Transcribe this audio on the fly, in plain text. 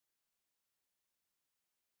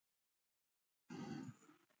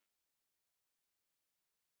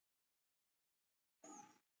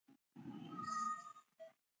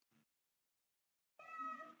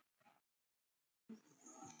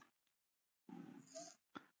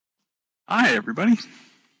Hi, everybody.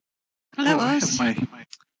 Hello, I Oz.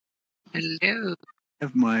 Hello.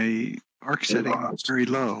 have my arc setting very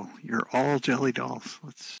low. You're all jelly dolls.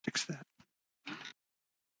 Let's fix that.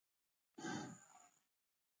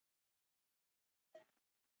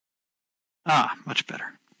 Ah, much better.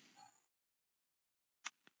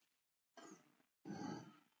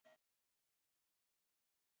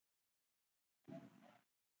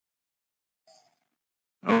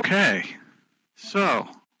 Okay, so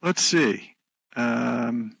let's see.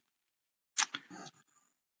 I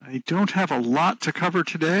don't have a lot to cover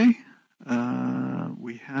today.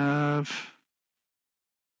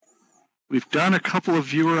 We've done a couple of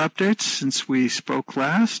viewer updates since we spoke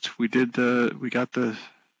last. We got the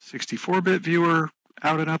 64-bit viewer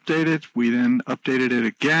out and updated. We then updated it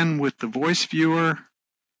again with the voice viewer.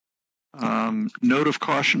 Note of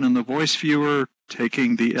caution in the voice viewer,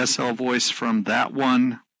 taking the SL voice from that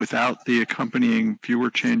one without the accompanying viewer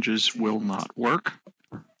changes will not work.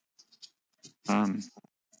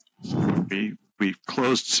 We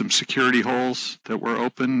closed some security holes that were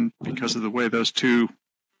open because of the way those two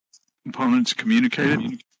components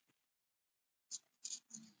communicated.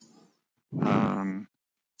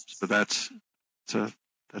 So that's a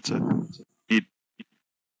need.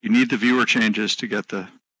 You need the viewer changes to to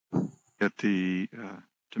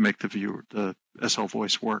make the SL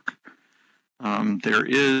voice work. There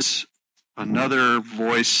is another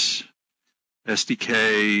voice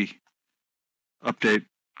SDK update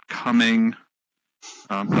coming,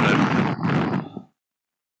 but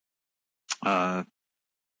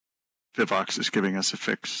Vivox is giving us a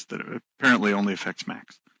fix that apparently only affects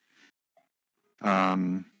Macs.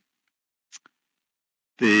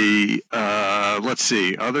 Let's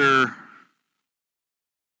see, other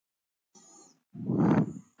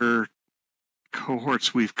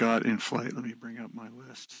cohorts we've got in flight. Let me bring up my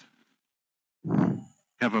list. We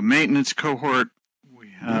have a maintenance cohort. We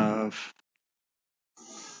have,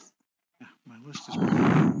 my list is,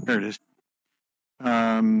 there it is.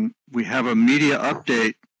 We have a media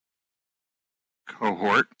update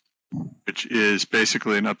cohort, which is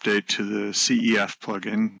basically an update to the CEF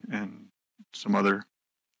plugin and some other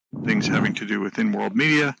things having to do with in-world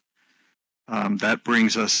media. That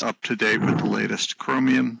brings us up to date with the latest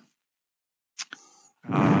Chromium.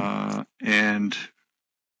 And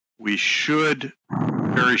we should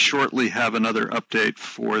very shortly have another update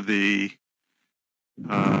for the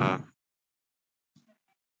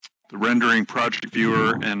rendering project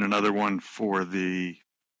viewer and another one for the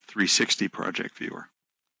 360 project viewer.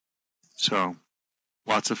 So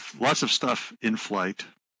lots of stuff in flight.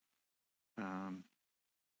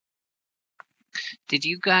 Did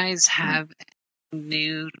you guys have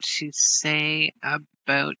new to say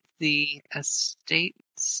about the estate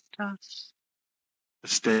stuff?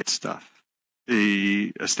 Estate stuff.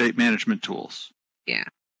 The estate management tools. Yeah.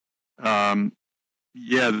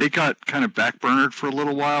 Yeah, they got kind of backburnered for a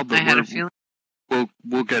little while, but I had a feeling.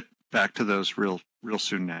 We'll get back to those real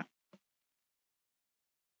soon now.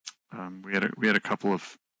 We had a couple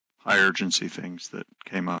of high urgency things that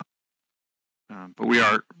came up, but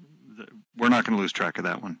we're not going to lose track of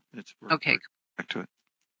that one. Okay. Back to it.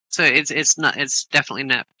 So it's definitely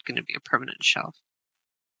not going to be a permanent shelf.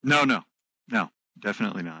 No,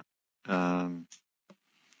 definitely not.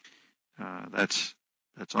 That's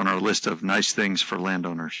on our list of nice things for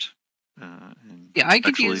landowners. Yeah, I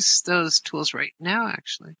could use those tools right now,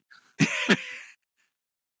 actually.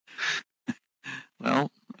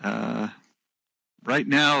 Well, right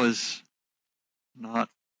now is not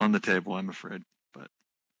on the table, I'm afraid, but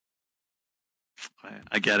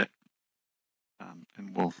I get it,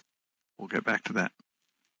 and we'll get back to that.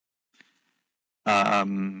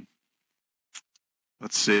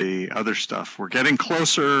 Let's see, other stuff. We're getting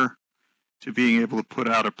closer to being able to put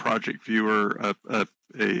out a project viewer, a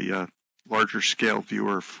larger scale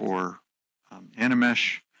viewer for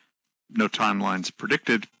Animesh. No timelines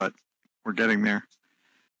predicted, but we're getting there.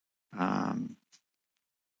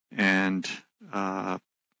 And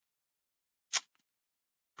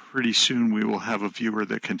pretty soon we will have a viewer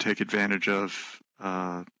that can take advantage of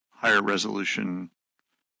higher resolution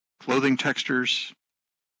clothing textures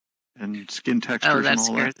and skin textures and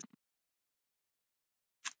all that.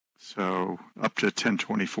 So up to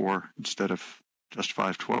 1024 instead of just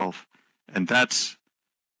 512. And that's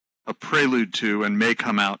a prelude to, and may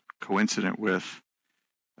come out coincident with,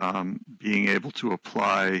 being able to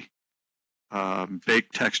apply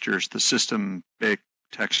baked textures, the system baked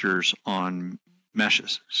textures on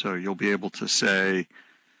meshes. So you'll be able to say,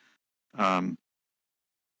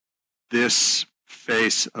 this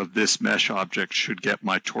face of this mesh object should get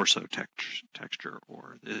my torso texture,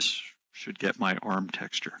 or this should get my arm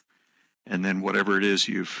texture. and then whatever it is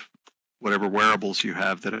whatever wearables you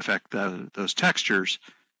have that affect those textures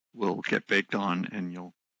will get baked on, and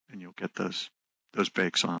you'll get those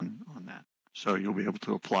bakes on that. So you'll be able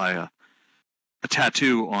to apply a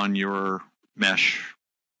tattoo on your mesh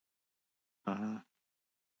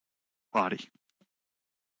body.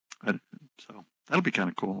 So that'll be kind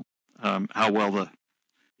of cool. How well the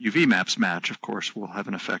UV maps match, of course, will have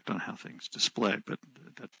an effect on how things display, but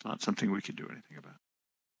that's not something we can do anything about.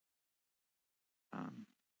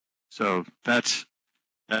 So that's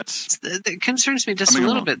it concerns me just a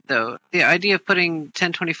little bit, though. The idea of putting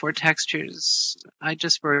 1024 textures, I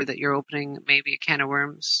just worry that you're opening maybe a can of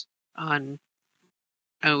worms on.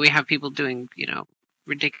 We have people doing,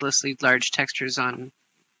 ridiculously large textures on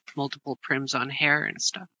multiple prims on hair and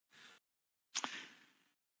stuff.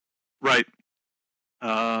 Right.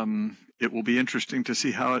 It will be interesting to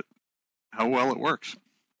see how well it works.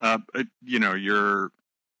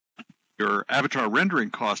 Your avatar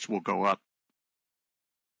rendering cost will go up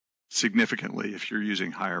significantly if you're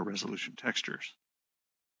using higher resolution textures.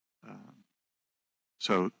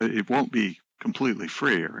 So it won't be completely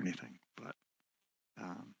free or anything,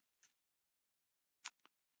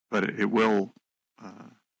 but it will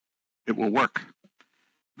work.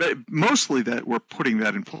 But mostly that we're putting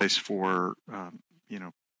that in place for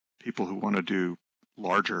people who want to do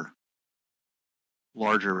larger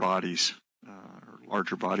bodies or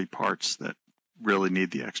larger body parts that really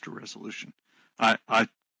need the extra resolution.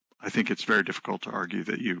 I think it's very difficult to argue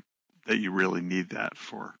that you really need that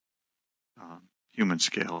for human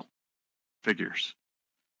scale figures.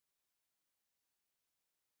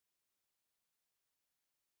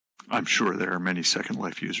 I'm sure there are many Second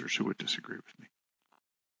Life users who would disagree with me.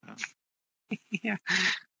 Yeah,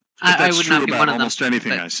 I would not be one of them. Almost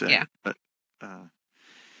anything I say. Yeah. But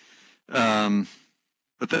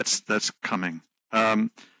that's coming.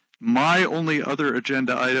 My only other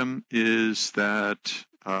agenda item is that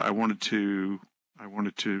I wanted to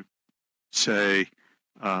say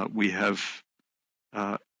we have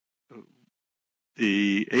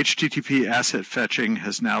the HTTP asset fetching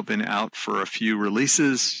has now been out for a few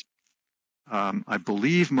releases. I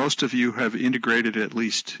believe most of you have integrated at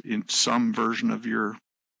least in some version of your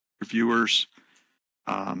viewers.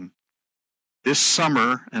 This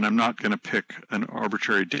summer, and I'm not going to pick an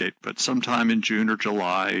arbitrary date, but sometime in June or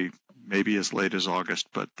July, maybe as late as August,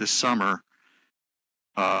 but this summer,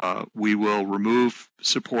 we will remove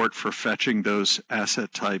support for fetching those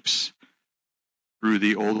asset types through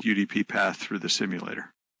the old UDP path through the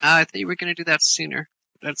simulator. I thought you were going to do that sooner.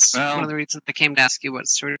 That's one of the reasons I came to ask you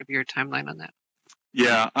what's sort of your timeline on that.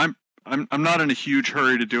 Yeah, I'm not in a huge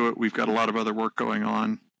hurry to do it. We've got a lot of other work going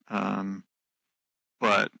on,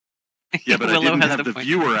 but I didn't have the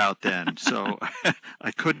viewer out then, so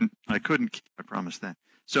I couldn't keep my promise then.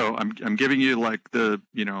 So I'm giving you like the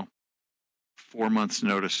 4 months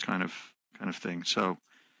notice kind of thing. So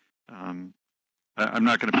I'm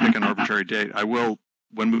not going to pick an arbitrary date. I will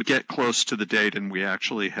when we get close to the date and we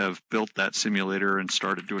actually have built that simulator and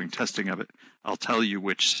started doing testing of it. I'll tell you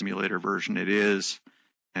which simulator version it is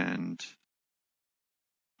and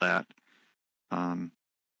that.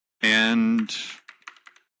 And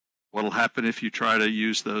what'll happen if you try to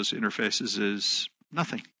use those interfaces is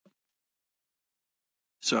nothing.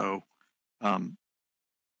 So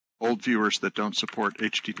old viewers that don't support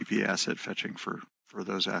HTTP asset fetching for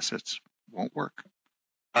those assets won't work.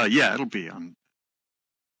 Yeah, it'll be on.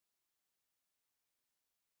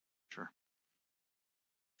 Sure.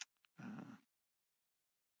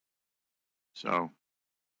 So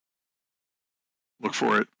look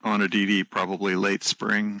for it on a DD probably late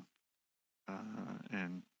spring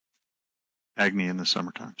and Agni in the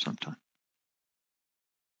summertime sometime.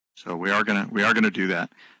 So we are gonna do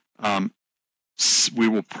that. We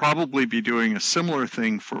will probably be doing a similar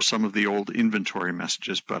thing for some of the old inventory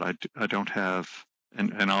messages, but I don't have,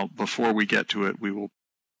 and I'll before we get to it, we will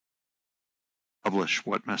publish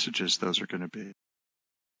what messages those are going to be,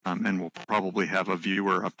 and we'll probably have a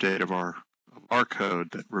viewer update of our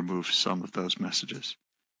code that removes some of those messages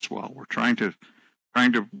as well. We're trying to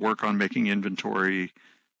work on making inventory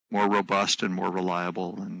more robust and more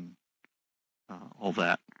reliable and all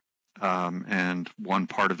that. And one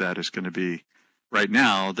part of that is going to be, right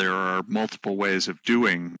now, there are multiple ways of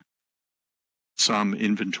doing some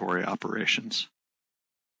inventory operations.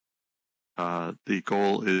 The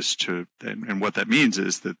goal is to, and what that means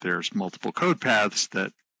is that there's multiple code paths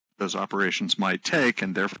that those operations might take,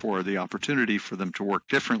 and therefore the opportunity for them to work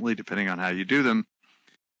differently depending on how you do them.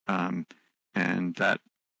 And that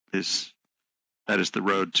is the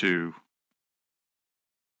road to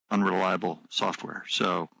unreliable software.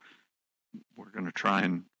 So we're going to try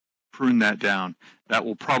and prune that down. That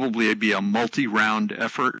will probably be a multi-round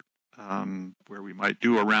effort, where we might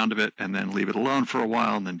do a round of it and then leave it alone for a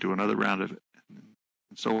while and then do another round of it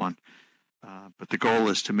and so on. But the goal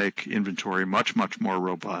is to make inventory much, much more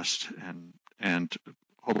robust and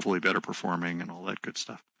hopefully better performing and all that good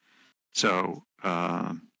stuff. So,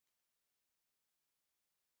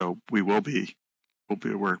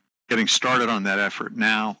 we're getting started on that effort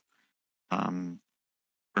now, in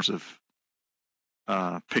terms of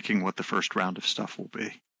picking what the first round of stuff will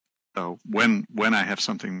be. So when I have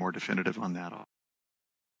something more definitive on that,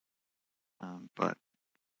 but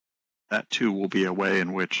that too will be a way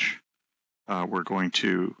in which we're going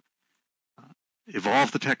to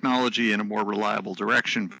evolve the technology in a more reliable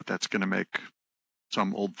direction, but that's going to make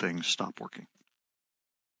some old things stop working.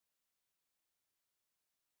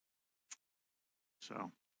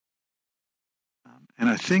 So, and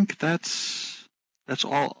I think that's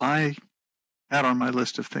all I had on my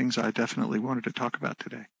list of things I definitely wanted to talk about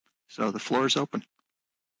today. So the floor is open.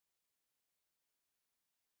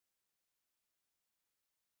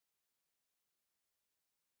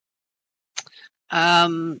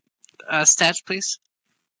 Stats, please.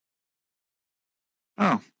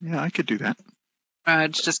 Oh, yeah, I could do that.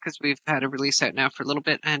 It's just because we've had a release out now for a little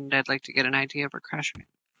bit, and I'd like to get an idea of our crash rate.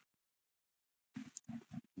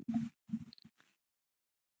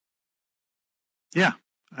 Yeah,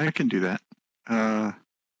 I can do that.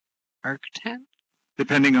 Arc10?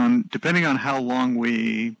 Depending on how long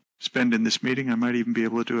we spend in this meeting, I might even be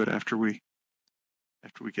able to do it after we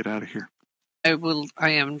get out of here. I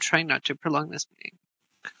am trying not to prolong this meeting.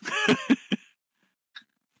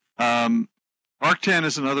 Arc10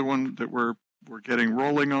 is another one that we're getting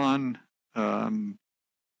rolling on.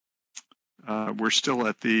 We're still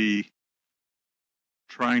at the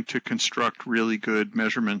trying to construct really good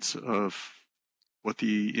measurements of what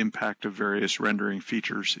the impact of various rendering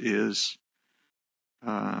features is.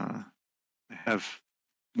 I have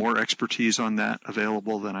more expertise on that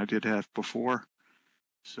available than I did have before.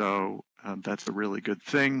 So that's a really good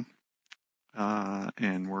thing.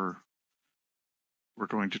 And we're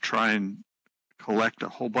going to try and collect a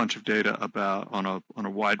whole bunch of data about on a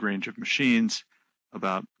wide range of machines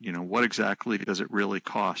about, what exactly does it really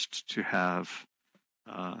cost to have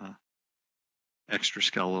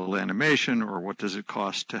extraskeletal animation, or what does it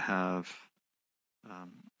cost to have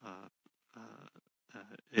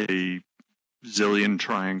a zillion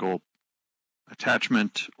triangle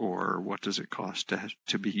attachment, or what does it cost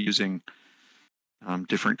to be using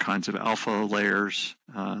different kinds of alpha layers,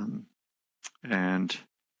 and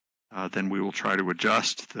then we will try to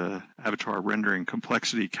adjust the avatar rendering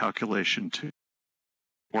complexity calculation to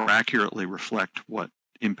more accurately reflect what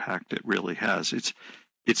impact it really has.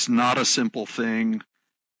 It's not a simple thing,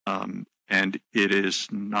 and it is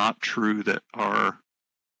not true that our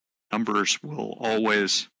numbers will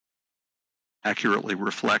always accurately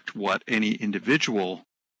reflect what any individual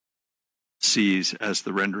sees as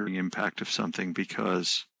the rendering impact of something,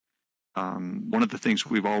 because one of the things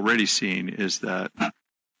we've already seen is that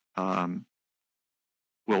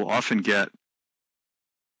we'll often get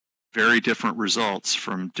very different results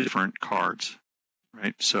from different cards,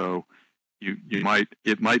 right? So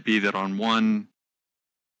it might be that on one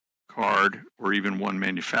card, or even one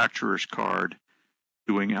manufacturer's card,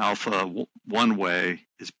 doing alpha one way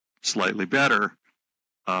is slightly better,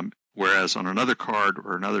 whereas on another card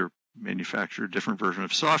or another manufacturer, different version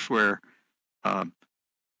of software,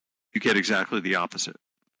 you get exactly the opposite.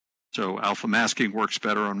 So alpha masking works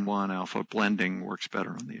better on one, alpha blending works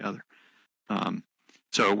better on the other.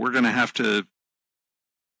 So we're going to have to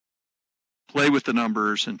play with the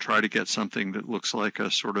numbers and try to get something that looks like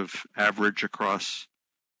a sort of average across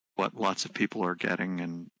what lots of people are getting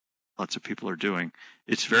and lots of people are doing.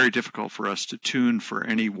 It's very difficult for us to tune for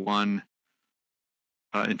any one.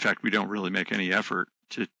 In fact, we don't really make any effort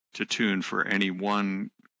to tune for any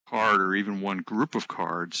one card or even one group of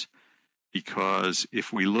cards, because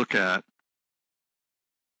if we look at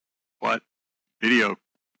what video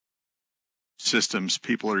systems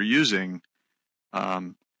people are using,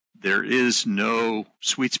 there is no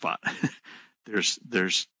sweet spot.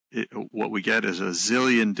 What we get is a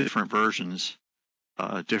zillion different versions,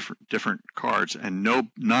 different cards, and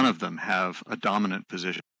none of them have a dominant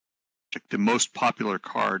position. The most popular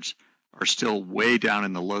cards are still way down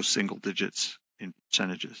in the low single digits in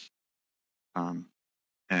percentages,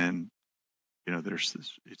 and there's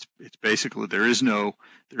this. It's basically there is no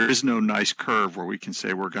nice curve where we can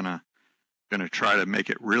say we're gonna try to make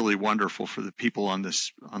it really wonderful for the people on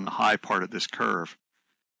the high part of this curve.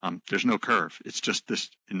 There's no curve. It's just this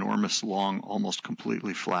enormous, long, almost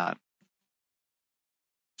completely flat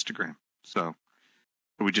histogram. So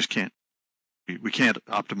We just can't. We can't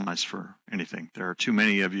optimize for anything. There are too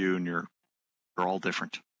many of you, and you're all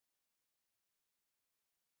different.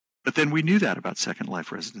 But then we knew that about Second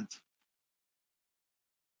Life residents,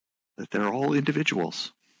 that they're all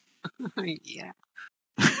individuals. Yeah.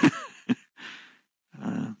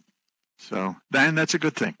 So then that's a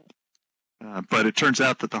good thing. But it turns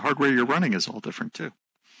out that the hardware you're running is all different too.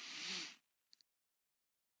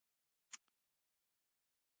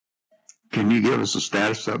 Can you give us a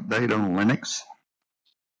status update on Linux?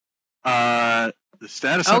 The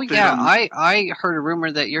status Oh update. yeah, I heard a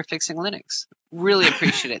rumor that you're fixing Linux. Really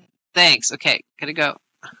appreciate it. Thanks. Okay, gotta go.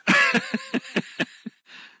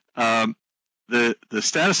 The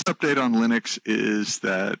status update on Linux is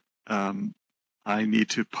that I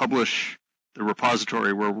need to publish the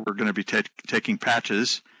repository where we're going to be taking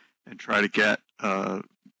patches and try to get,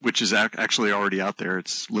 which is actually already out there.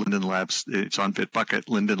 It's Linden Labs. It's on Bitbucket,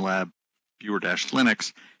 Linden Lab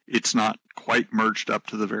viewer-Linux. It's not quite merged up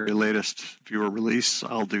to the very latest viewer release.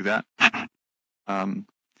 I'll do that.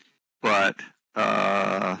 But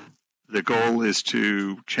the goal is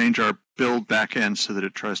to change our build backend so that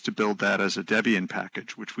it tries to build that as a Debian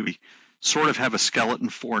package, which we sort of have a skeleton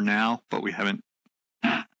for now, but we haven't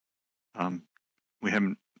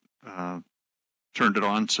turned it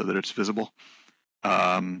on so that it's visible.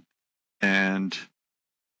 And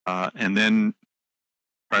then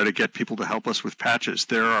try to get people to help us with patches.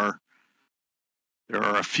 There are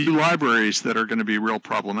a few libraries that are going to be real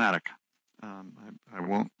problematic. I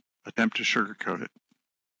won't attempt to sugarcoat it.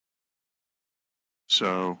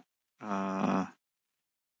 So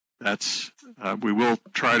we will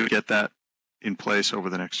try to get that in place over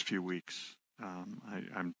the next few weeks.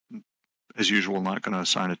 I'm, as usual, not going to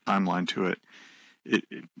assign a timeline to it.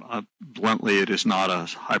 Bluntly, it is not a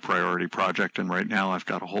high priority project, and right now I've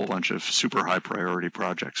got a whole bunch of super high priority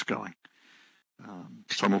projects going.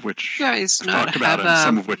 Some of which I've talked about, and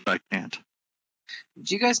some of which I can't.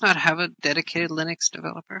 Do you guys not have a dedicated Linux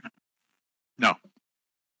developer? No.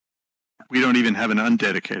 We don't even have an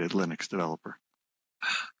undedicated Linux developer.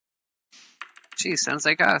 Gee, sounds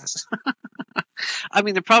like us. I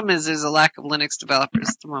mean, the problem is there's a lack of Linux developers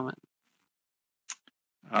at the moment.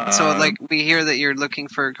 So, like, we hear that you're looking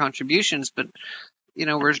for contributions, but you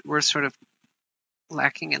know, we're sort of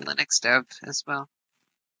lacking in Linux dev as well.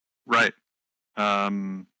 Right.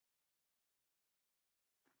 Who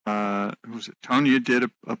was it? Tonya did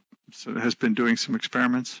has been doing some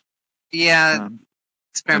experiments. Yeah,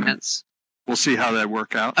 experiments. We'll see how that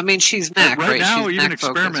work out. I mean, she's Mac, right? Now, she's even Mac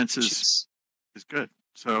experiments is good.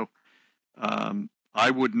 So,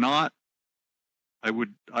 I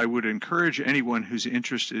would encourage anyone who's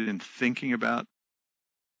interested in thinking about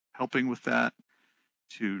helping with that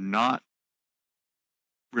to not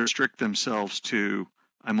restrict themselves to,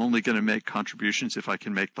 I'm only going to make contributions if I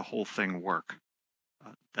can make the whole thing work.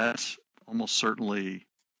 That's almost certainly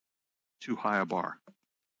too high a bar.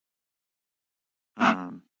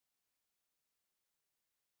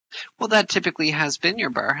 Well, that typically has been your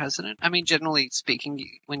bar, hasn't it? I mean, generally speaking,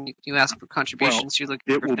 when you ask for contributions, you're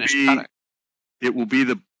looking for a finished product. It will be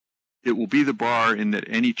the bar in that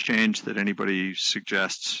any change that anybody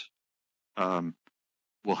suggests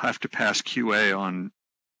will have to pass QA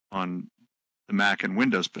on the Mac and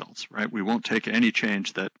Windows builds, right? We won't take any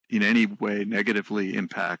change that in any way negatively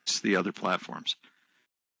impacts the other platforms.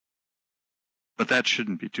 But that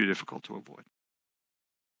shouldn't be too difficult to avoid.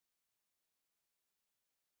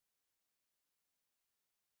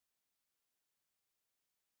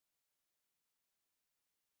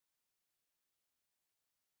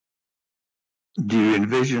 Do you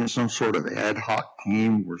envision some sort of ad hoc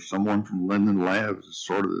team where someone from Linden Labs is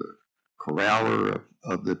sort of the corraller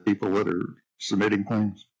of the people that are submitting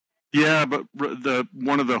things? Yeah, but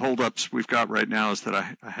one of the holdups we've got right now is that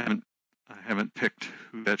I haven't picked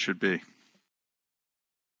who that should be.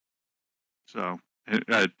 So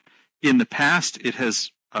in the past,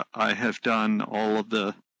 I have done all of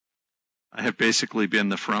the. I have basically been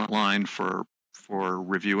the front line for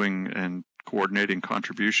reviewing and coordinating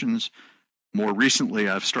contributions. More recently,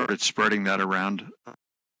 I've started spreading that around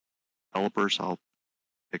developers. I'll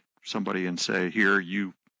pick somebody and say, here,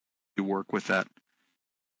 you work with that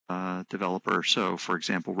developer. So, for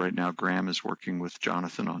example, right now, Graham is working with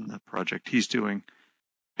Jonathan on the project he's doing,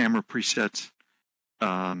 camera presets.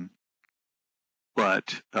 But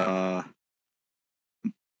I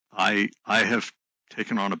have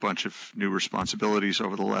taken on a bunch of new responsibilities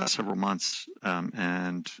over the last several months,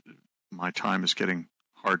 and my time is getting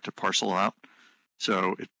hard to parcel out.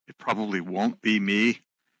 So it probably won't be me.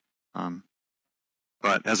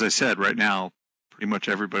 But as I said, right now, pretty much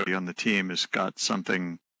everybody on the team has got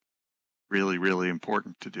something really, really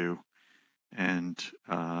important to do. And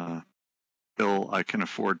Bill, I can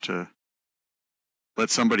afford to let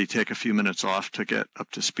somebody take a few minutes off to get up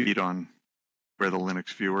to speed on where the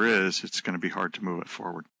Linux viewer is. It's going to be hard to move it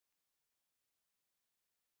forward.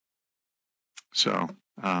 So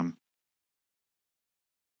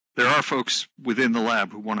there are folks within the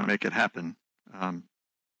lab who want to make it happen.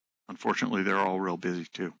 Unfortunately, they're all real busy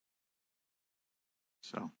too.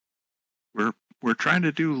 So we're trying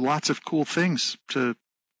to do lots of cool things to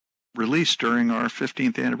release during our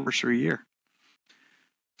 15th anniversary year.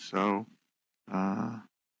 So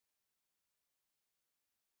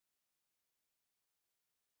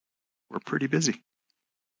we're pretty busy.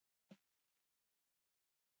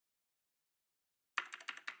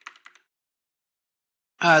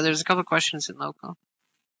 There's a couple of questions in local.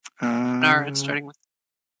 Nara, starting with.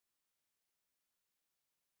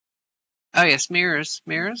 Oh yes, mirrors.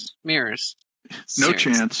 No Serious.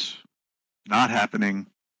 chance. Not happening.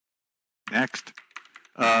 Next.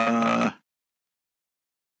 The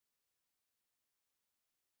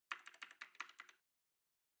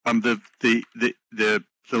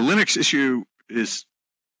Linux issue is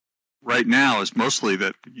right now is mostly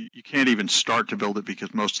that you can't even start to build it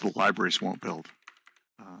because most of the libraries won't build.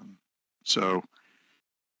 So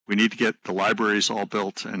we need to get the libraries all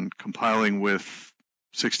built, and compiling with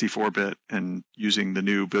 64-bit and using the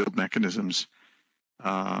new build mechanisms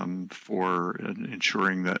for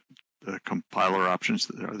ensuring that the compiler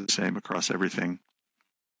options are the same across everything.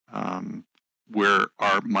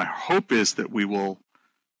 My hope is that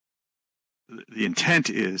the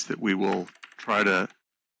intent is that we will try to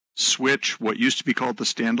switch what used to be called the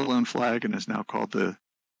standalone flag and is now called the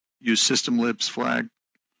use systemlibs flag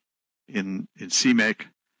in CMake,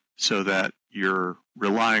 so that you're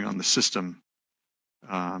relying on the system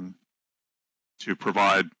to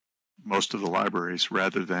provide most of the libraries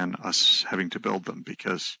rather than us having to build them,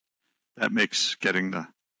 because that makes getting the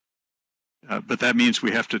but that means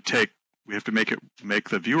we have to make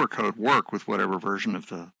the viewer code work with whatever version of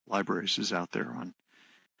the libraries is out there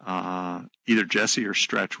on either Jessie or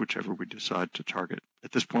Stretch, whichever we decide to target.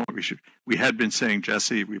 At this point, we had been saying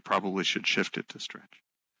Jessie. We probably should shift it to Stretch.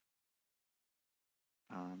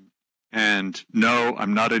 And no,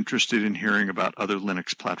 I'm not interested in hearing about other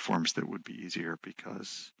Linux platforms that would be easier,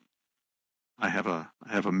 because I have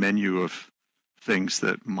a menu of things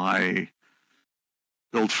that my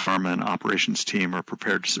build farm and operations team are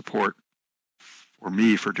prepared to support for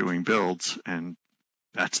me for doing builds, and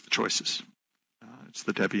that's the choices. It's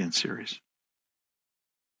the Debian series.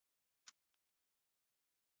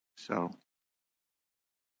 So,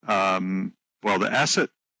 well, the asset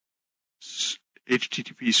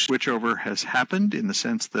HTTP switchover has happened in the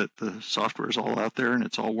sense that the software is all out there and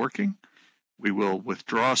it's all working. We will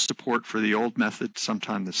withdraw support for the old method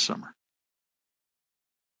sometime this summer.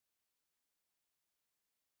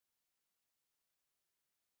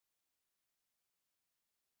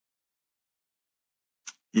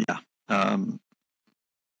 Yeah.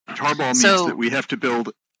 Tarball means that we have to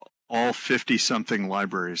build all 50-something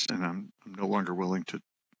libraries, and I'm no longer willing to.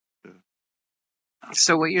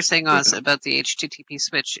 So what you're saying, Oz, about the HTTP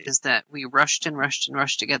switch is that we rushed and rushed and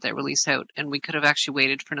rushed to get that release out, and we could have actually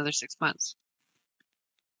waited for another 6 months.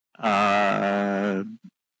 But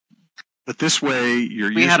this way,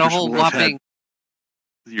 your users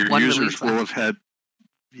will have had,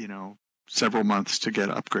 several months to get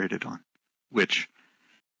upgraded on, which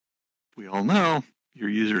we all know your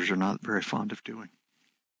users are not very fond of doing.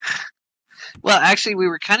 Well, actually, we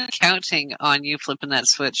were kind of counting on you flipping that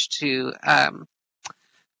switch to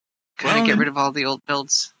get rid of all the old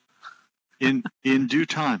builds. In due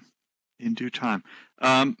time. In due time.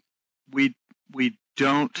 We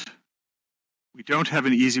don't have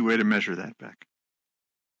an easy way to measure that, Beck.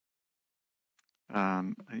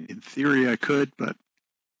 In theory, I could, but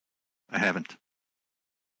I haven't.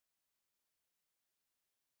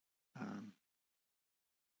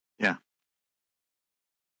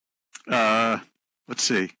 Let's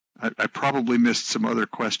see. I probably missed some other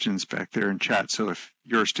questions back there in chat, so if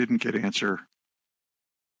yours didn't get answered,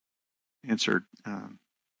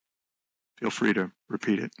 feel free to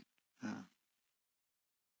repeat it.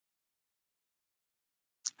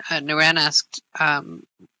 Naran asked,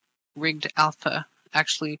 rigged alpha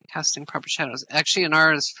actually casting proper shadows? Actually,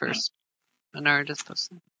 Anara is first. Anara does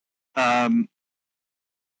posting. Let's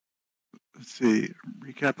see.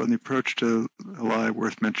 Recap on the approach to LI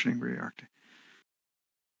worth mentioning reArctic.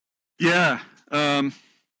 Yeah.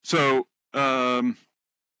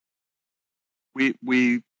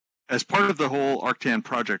 We as part of the whole Arctan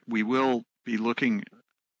project, we will be looking,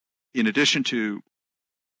 in addition to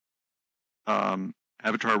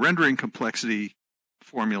avatar rendering complexity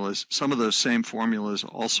formulas, some of those same formulas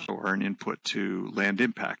also are an input to land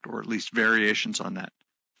impact, or at least variations on that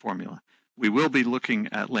formula. We will be looking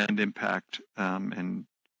at land impact and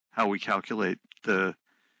how we calculate the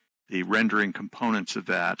rendering components of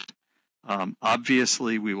that.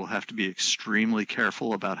 Obviously, we will have to be extremely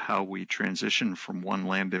careful about how we transition from one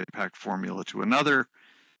land impact formula to another.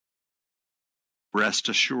 Rest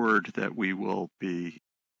assured that we will be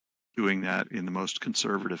doing that in the most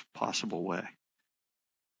conservative possible way.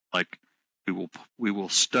 Like we will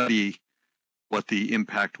study what the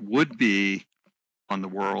impact would be on the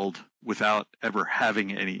world without ever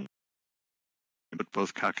having any, but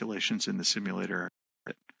both calculations in the simulator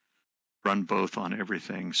run both on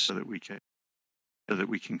everything so that we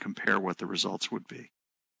can compare what the results would be,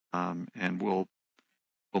 and we'll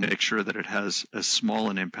make sure that it has as small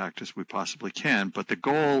an impact as we possibly can. But the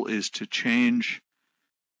goal is to change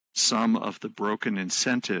some of the broken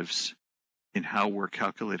incentives in how we're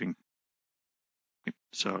calculating.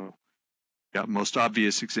 So, yeah, most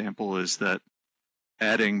obvious example is that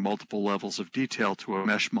adding multiple levels of detail to a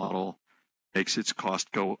mesh model makes its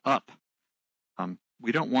cost go up.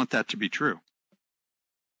 We don't want that to be true.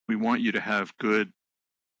 We want you to have good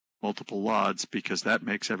multiple LODs because that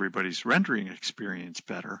makes everybody's rendering experience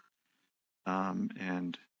better. So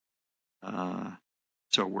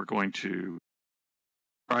we're going to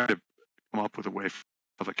try to come up with a way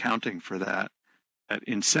of accounting for that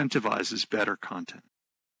incentivizes better content,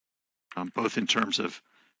 both in terms of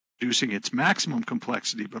reducing its maximum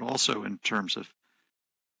complexity, but also in terms of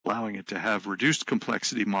allowing it to have reduced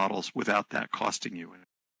complexity models without that costing you.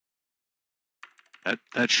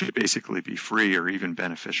 That should basically be free or even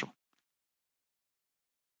beneficial.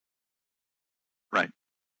 Right,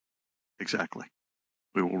 exactly.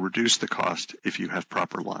 We will reduce the cost if you have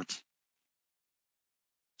proper LODs.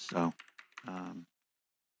 So,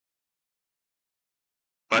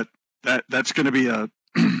 but that's going to be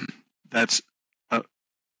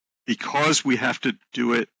because we have to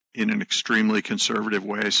do it in an extremely conservative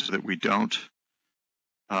way so that we don't,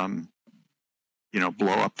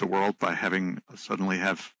 blow up the world by suddenly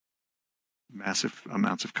have massive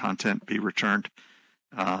amounts of content be returned.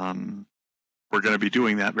 We're going to be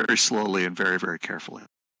doing that very slowly and very, very carefully.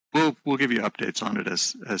 We'll give you updates on it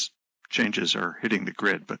as changes are hitting the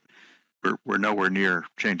grid, but we're nowhere near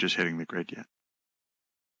changes hitting the grid yet.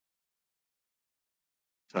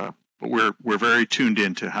 So, but we're very tuned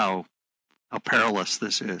into how perilous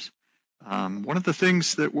this is. One of the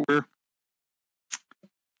things that we're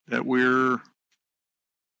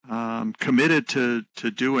committed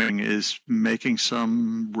to doing is making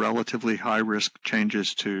some relatively high risk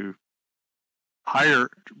changes to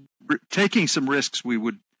taking some risks we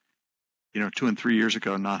would, 2 and 3 years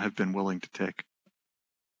ago not have been willing to take,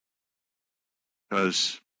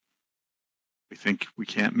 because we think we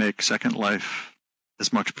can't make Second Life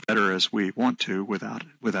as much better as we want to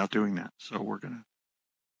without doing that. So we're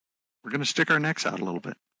gonna stick our necks out a little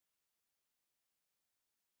bit.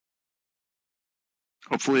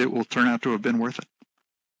 Hopefully it will turn out to have been worth it.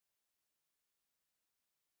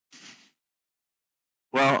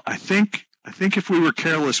 Well, I think if we were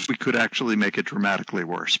careless, we could actually make it dramatically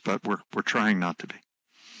worse, but we're trying not to be.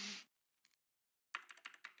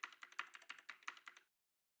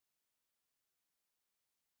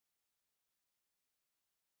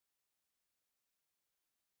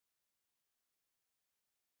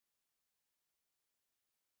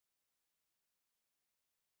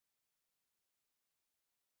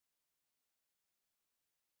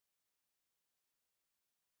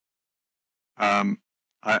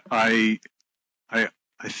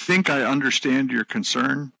 I think I understand your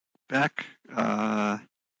concern, Beck. I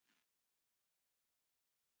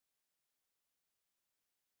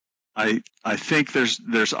think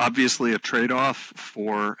there's obviously a trade-off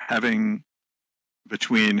for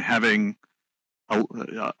between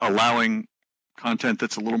allowing content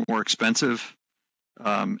that's a little more expensive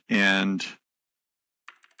and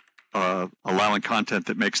allowing content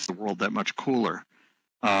that makes the world that much cooler.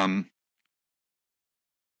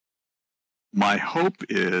 My hope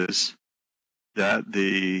is that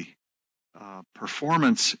the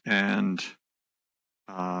performance and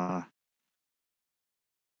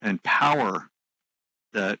power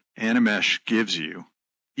that Animesh gives you,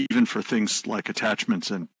 even for things like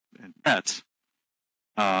attachments and pets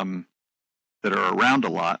that are around a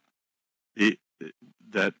lot,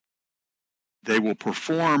 that they will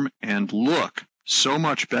perform and look so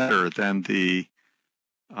much better than the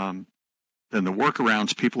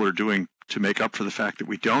workarounds people are doing to make up for the fact that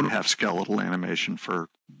we don't have skeletal animation for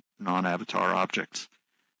non-avatar objects,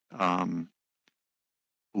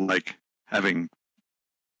 like having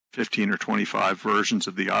 15 or 25 versions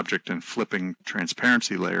of the object and flipping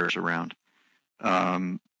transparency layers around,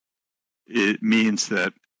 it means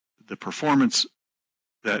that the performance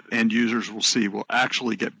that end users will see will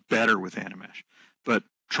actually get better with Animesh. But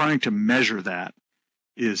trying to measure that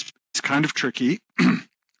is kind of tricky,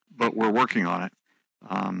 but we're working on it.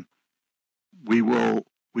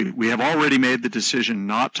 We have already made the decision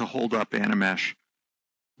not to hold up Animesh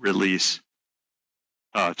release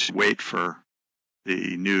to wait for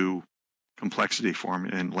the new complexity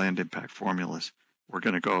formula and land impact formulas. We're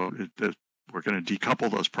going to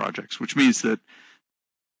decouple those projects, which means that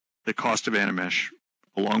the cost of Animesh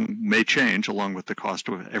may change along with the cost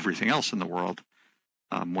of everything else in the world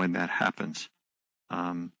when that happens.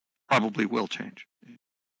 Probably will change.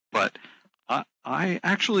 But I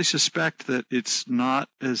actually suspect that it's not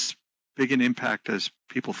as big an impact as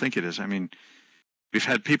people think it is. I mean, we've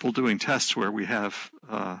had people doing tests where we have,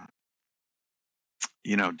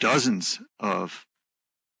 dozens of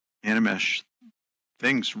Animesh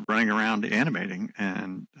things running around animating,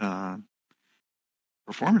 and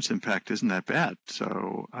performance impact isn't that bad.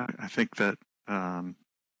 So I think that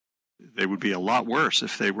they would be a lot worse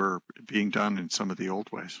if they were being done in some of the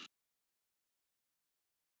old ways.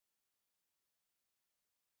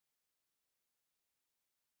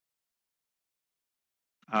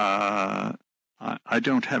 I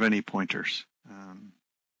don't have any pointers,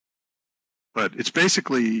 but it's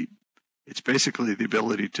basically the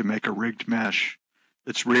ability to make a rigged mesh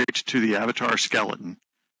that's rigged to the avatar skeleton,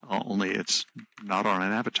 only it's not on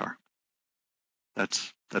an avatar.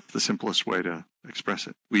 That's the simplest way to express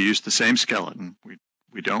it. We use the same skeleton.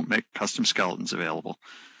 We don't make custom skeletons available.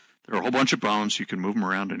 There are a whole bunch of bones. You can move them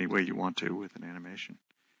around any way you want to with an animation.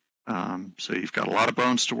 So you've got a lot of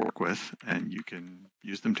bones to work with, and you can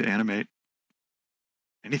use them to animate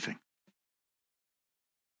anything.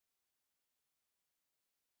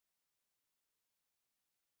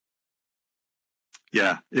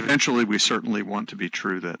 Yeah, eventually we certainly want to be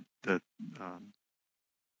true that the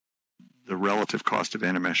relative cost of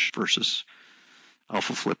Animesh versus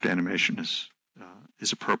alpha flipped animation is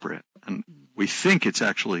appropriate, and we think it's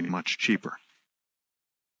actually much cheaper.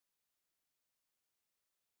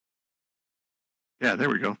 Yeah, there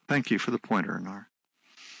we go. Thank you for the pointer, Anar.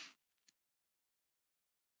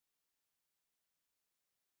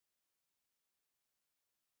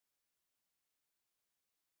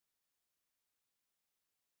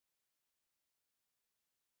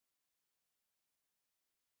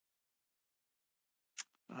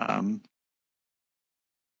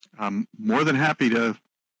 I'm more than happy to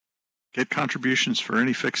get contributions for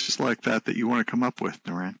any fixes like that you want to come up with,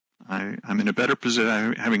 Naran. I'm in a better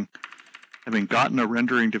position, having gotten a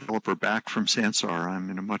rendering developer back from Sansar.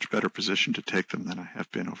 I'm in a much better position to take them than I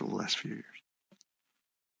have been over the last few years.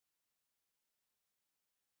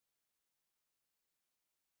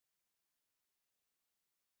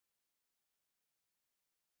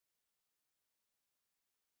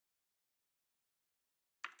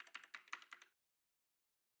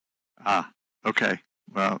 Okay.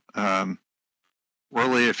 Well,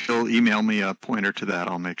 Worley, if you'll email me a pointer to that,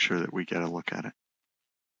 I'll make sure that we get a look at it.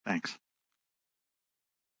 Thanks.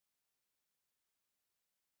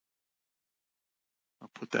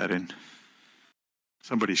 I'll put that in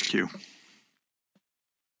somebody's queue.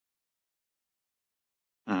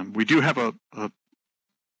 We do have a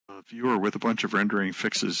viewer with a bunch of rendering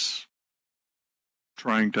fixes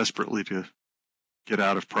trying desperately to get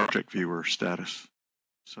out of project viewer status.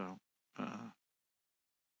 So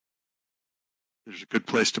there's a good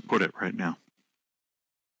place to put it right now.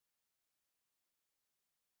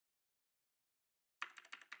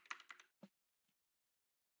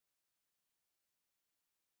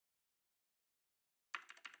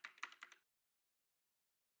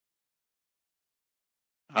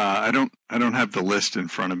 I don't have the list in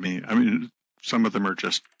front of me. I mean, some of them are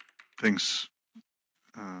just things.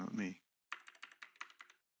 I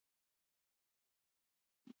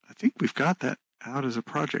think we've got that out as a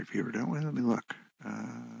project viewer, don't we? Let me look.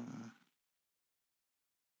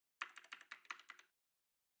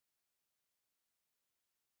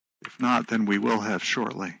 If not, then we will have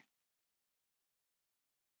shortly.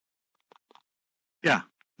 Yeah,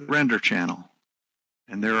 the render channel.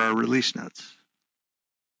 And there are release notes.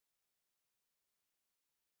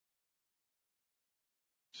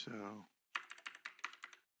 So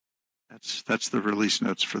that's the release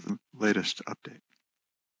notes for the latest update.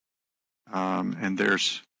 And there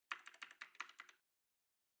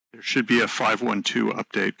should be a 5.12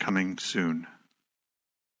 update coming soon.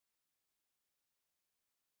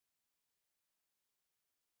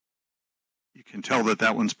 You can tell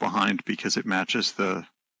that one's behind because it matches the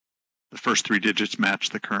the first 3 digits match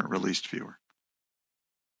the current released viewer.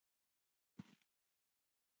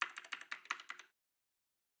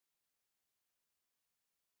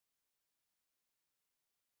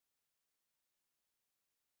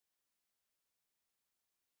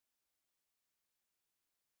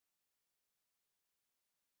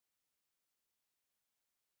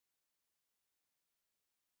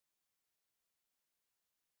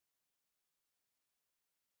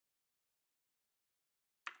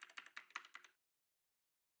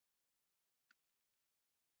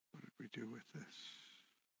 What did we do with this?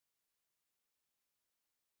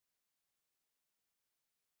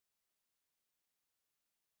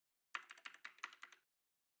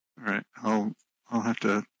 All right, I'll have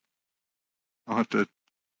to,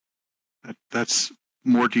 that's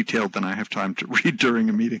more detailed than I have time to read during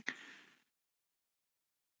a meeting.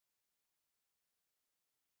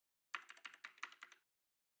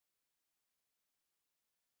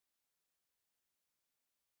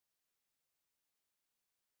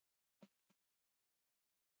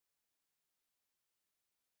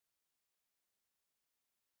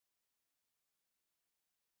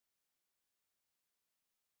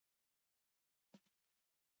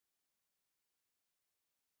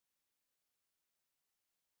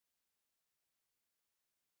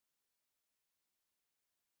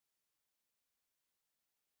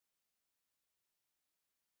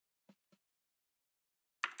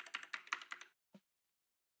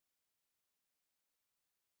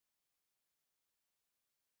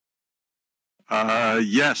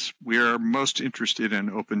 Yes, we are most interested in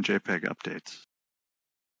OpenJPEG updates.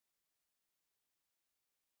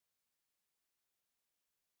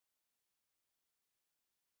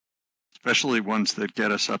 Especially ones that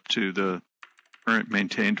get us up to the current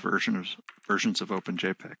maintained versions of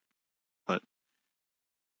OpenJPEG. But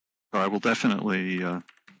I will definitely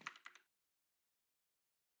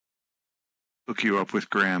hook you up with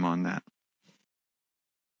Graham on that.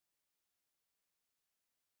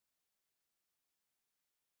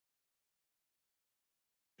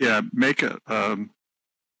 Yeah,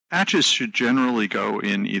 patches should generally go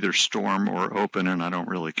in either Storm or Open, and I don't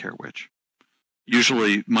really care which.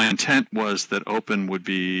 Usually my intent was that Open would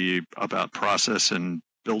be about process and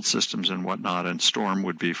build systems and whatnot, and Storm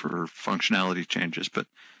would be for functionality changes, but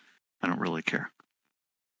I don't really care.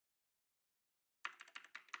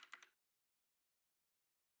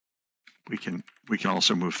 We can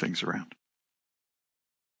also move things around.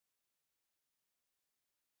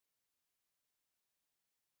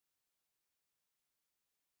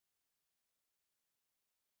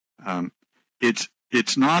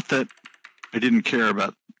 It's not that I didn't care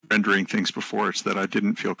about rendering things before, it's that I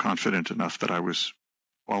didn't feel confident enough that I was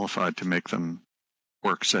qualified to make them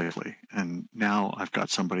work safely. And now I've got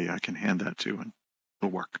somebody I can hand that to and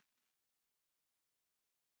it'll work.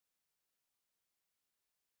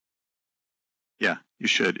 Yeah, you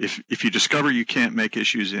should. If you discover you can't make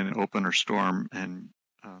issues in Open or Storm and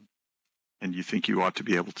you think you ought to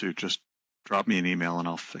be able to, just drop me an email and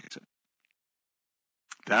I'll fix it.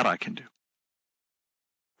 That I can do.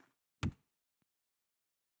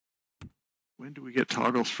 When do we get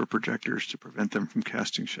toggles for projectors to prevent them from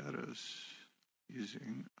casting shadows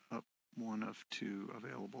using up one of 2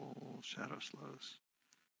 available shadow slows?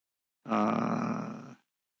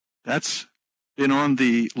 That's been on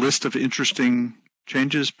the list of interesting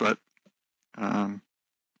changes, but I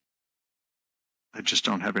just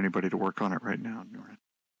don't have anybody to work on it right now, Noreen.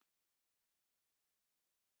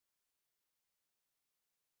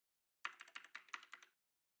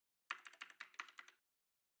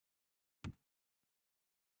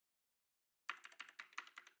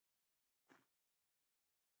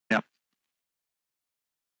 Yep.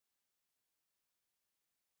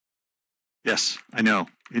 Yes, I know.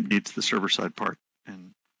 It needs the server-side part.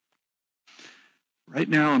 And right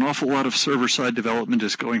now, an awful lot of server-side development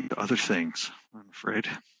is going to other things, I'm afraid.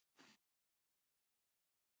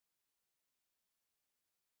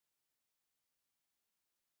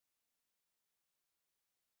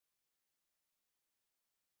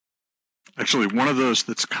 Actually, one of those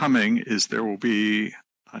that's coming is there will be,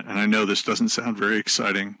 and I know this doesn't sound very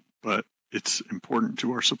exciting, but it's important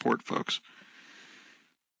to our support folks,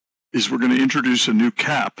 is we're going to introduce a new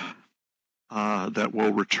cap that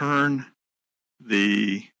will return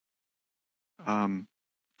the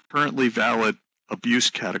currently valid abuse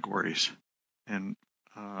categories and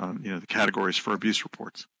the categories for abuse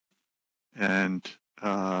reports. And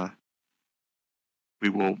we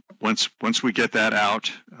will once we get that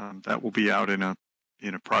out, that will be out in a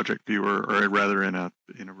project viewer, or rather in a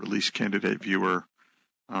release candidate viewer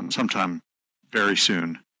sometime very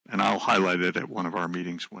soon. And I'll highlight it at one of our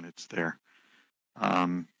meetings when it's there.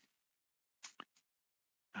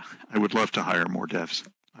 I would love to hire more devs.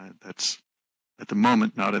 That's at the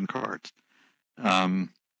moment not in the cards.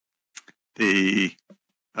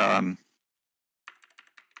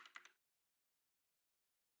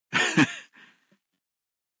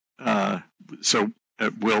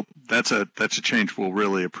 That's a change. We'll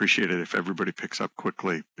really appreciate it if everybody picks up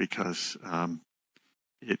quickly, because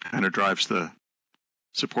it kind of drives the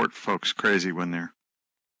support folks crazy when their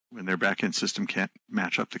backend system can't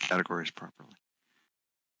match up the categories properly.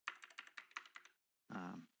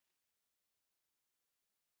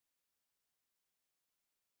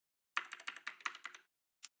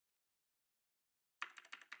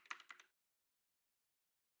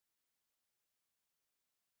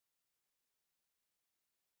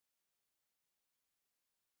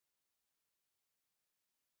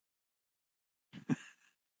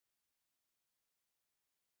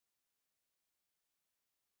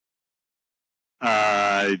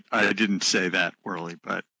 I didn't say that, Worley,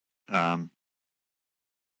 but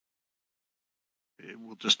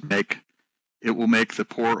it will make the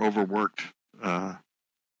poor, overworked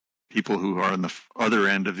people who are on the other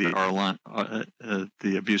end of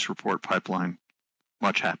the abuse report pipeline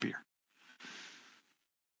much happier.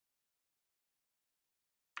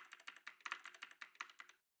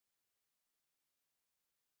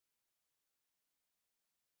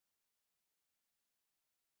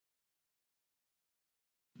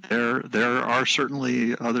 There are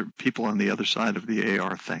certainly other people on the other side of the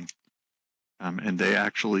AR thing, and they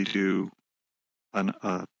actually do an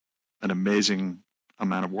amazing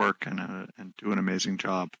amount of work and do an amazing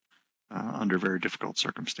job under very difficult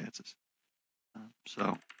circumstances.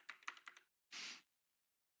 So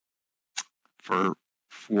for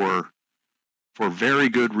very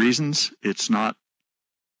good reasons, it's not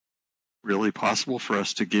really possible for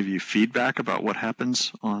us to give you feedback about what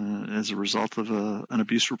happens as a result of an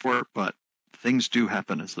abuse report, but things do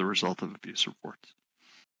happen as the result of abuse reports.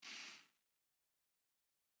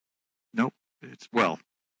 Nope.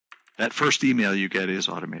 That first email you get is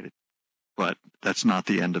automated, but that's not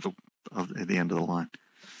the end of the line.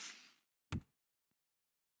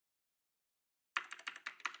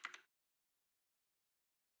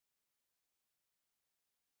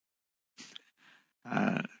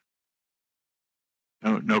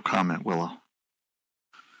 No comment, Willow.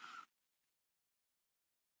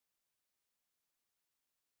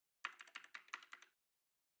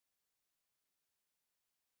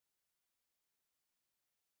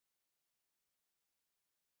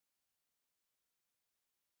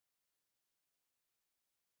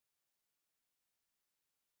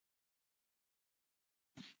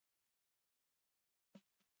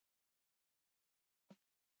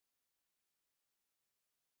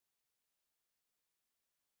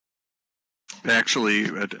 Actually,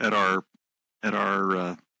 at our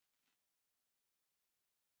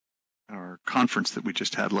conference that we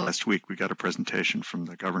just had last week, we got a presentation from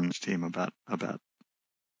the governance team about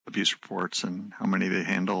abuse reports and how many they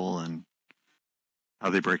handle and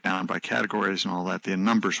how they break down by categories and all that. The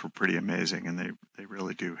numbers were pretty amazing, and they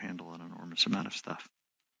really do handle an enormous amount of stuff.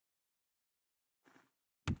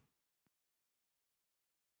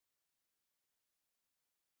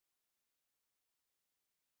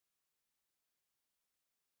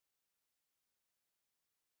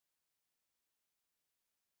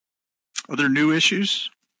 Other new issues?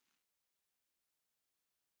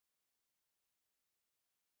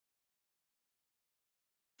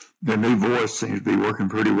 The new voice seems to be working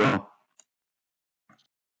pretty well.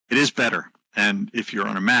 It is better. And if you're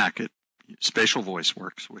on a Mac, spatial voice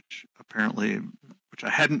works, which I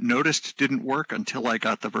hadn't noticed didn't work until I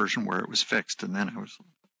got the version where it was fixed. And then I was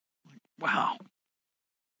like, wow,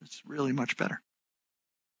 it's really much better.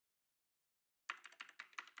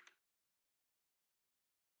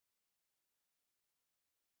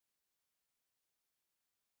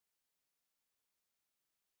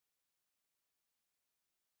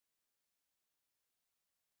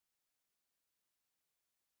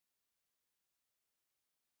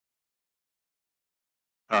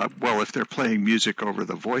 Well, if they're playing music over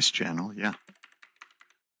the voice channel, yeah.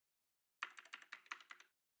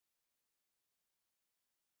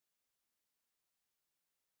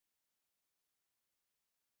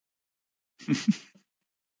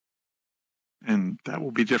 And that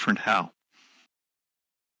will be different how?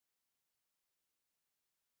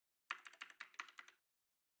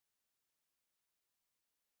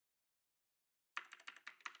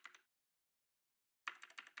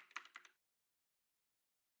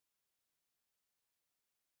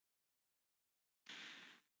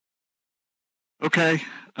 Okay.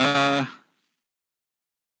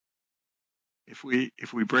 If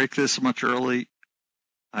we break this much early,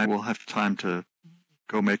 I will have time to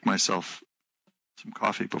go make myself some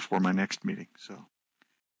coffee before my next meeting. So,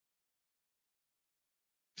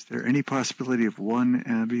 is there any possibility of one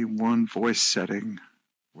Abby, one voice setting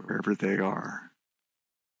wherever they are?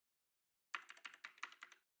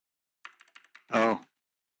 Oh,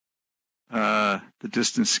 the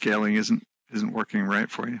distance scaling isn't working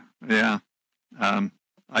right for you. Yeah, I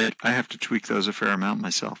have to tweak those a fair amount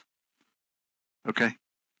myself. Okay.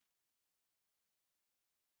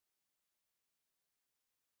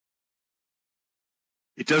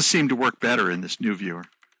 It does seem to work better in this new viewer,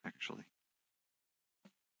 actually.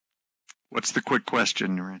 What's the quick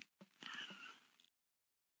question, Naren?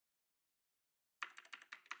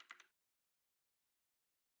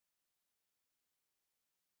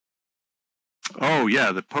 Oh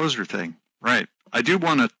yeah, the poser thing. Right. I do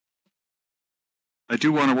want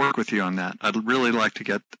to work with you on that. I'd really like to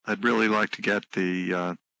get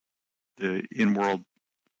the in-world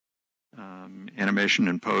animation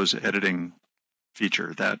and pose editing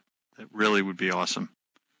feature. That really would be awesome.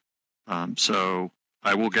 So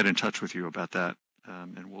I will get in touch with you about that,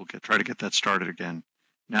 and we'll try to get that started again.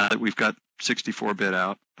 Now that we've got 64-bit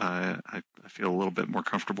out, I feel a little bit more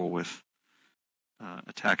comfortable with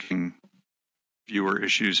attacking viewer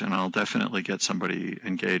issues, and I'll definitely get somebody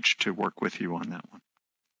engaged to work with you on that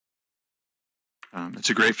one. It's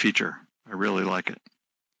a great feature. I really like it.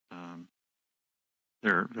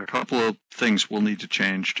 There are a couple of things we'll need to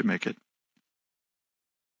change to make it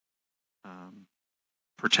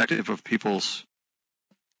protective of people's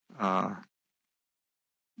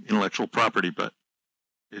intellectual property, but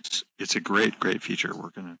it's a great feature.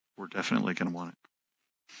 We're definitely gonna want it.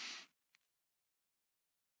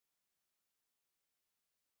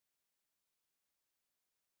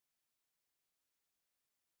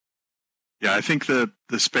 Yeah, I think the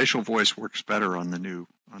spatial voice works better on the new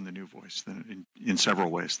voice than in several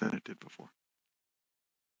ways than it did before.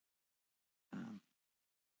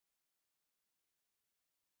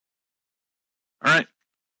 All right,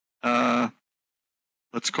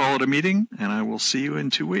 let's call it a meeting, and I will see you in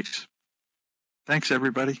 2 weeks. Thanks,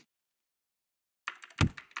 everybody.